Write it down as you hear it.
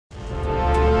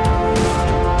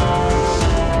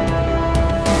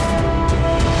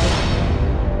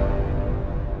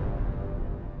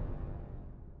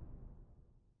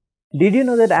Did you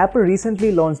know that Apple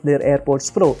recently launched their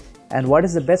AirPods Pro? And what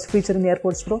is the best feature in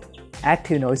AirPods Pro?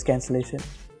 Active noise cancellation.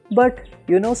 But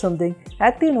you know something,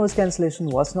 active noise cancellation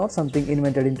was not something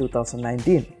invented in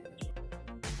 2019.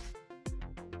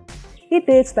 It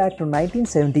dates back to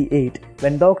 1978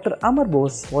 when Dr. Amar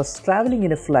Bose was traveling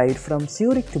in a flight from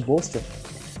Zurich to Boston.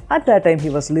 At that time he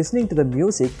was listening to the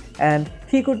music and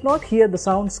he could not hear the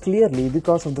sounds clearly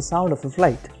because of the sound of the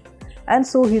flight. And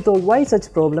so he thought, why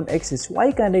such problem exists?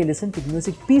 Why can't I listen to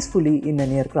music peacefully in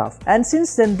an aircraft? And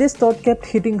since then this thought kept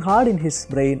hitting hard in his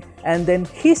brain, and then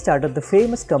he started the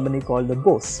famous company called the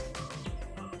Bose.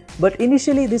 But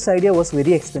initially this idea was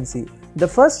very expensive. The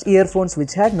first earphones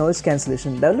which had noise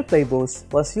cancellation developed by Bose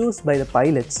was used by the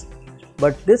pilots.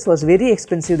 But this was very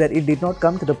expensive that it did not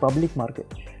come to the public market.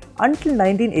 Until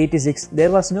 1986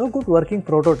 there was no good working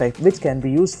prototype which can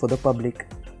be used for the public.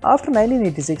 After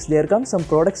 1986 there come some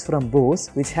products from Bose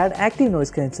which had active noise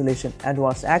cancellation and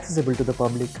was accessible to the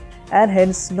public, and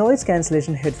hence noise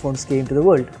cancellation headphones came to the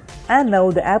world. And now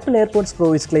the Apple AirPods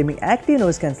Pro is claiming active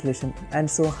noise cancellation. And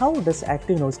so how does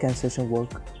active noise cancellation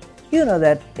work? You know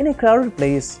that in a crowded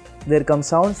place there come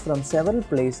sounds from several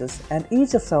places and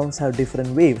each of sounds have different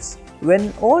waves.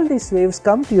 When all these waves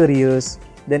come to your ears,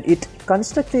 then it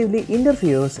constructively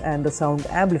interferes and the sound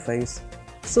amplifies.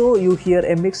 So you hear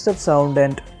a mixed up sound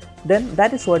and then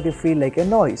that is what you feel like a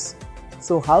noise.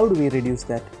 So how do we reduce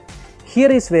that?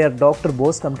 Here is where Dr.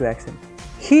 Bose come to action.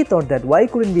 He thought that why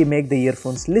couldn't we make the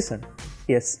earphones listen?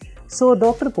 Yes, so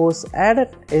Dr. Bose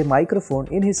added a microphone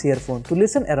in his earphone to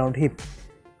listen around him.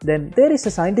 Then there is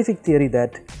a scientific theory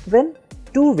that when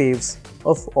two waves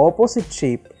of opposite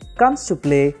shape comes to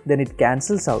play, then it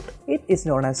cancels out. It is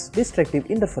known as destructive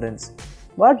interference.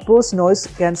 What Bose noise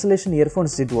cancellation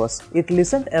earphones did was, it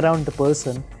listened around the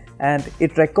person and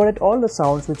it recorded all the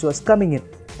sounds which was coming in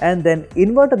and then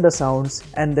inverted the sounds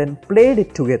and then played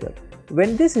it together.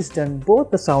 When this is done,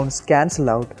 both the sounds cancel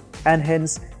out and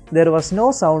hence there was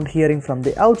no sound hearing from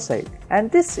the outside, and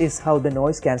this is how the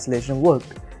noise cancellation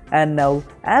worked. And now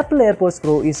Apple AirPods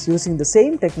Pro is using the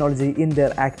same technology in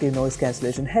their active noise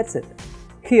cancellation headset.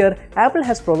 Here Apple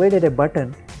has provided a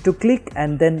button to click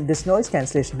and then this noise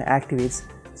cancellation activates.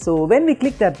 So when we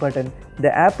click that button,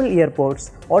 the Apple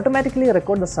AirPods automatically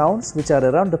record the sounds which are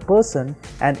around the person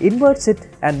and inverts it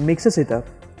and mixes it up,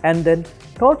 and then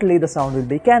totally the sound will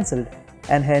be cancelled,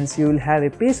 and hence you will have a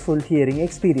peaceful hearing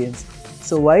experience.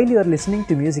 So while you are listening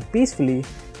to music peacefully,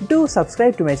 do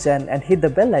subscribe to my channel and hit the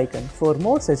bell icon for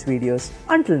more such videos.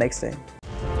 Until next time.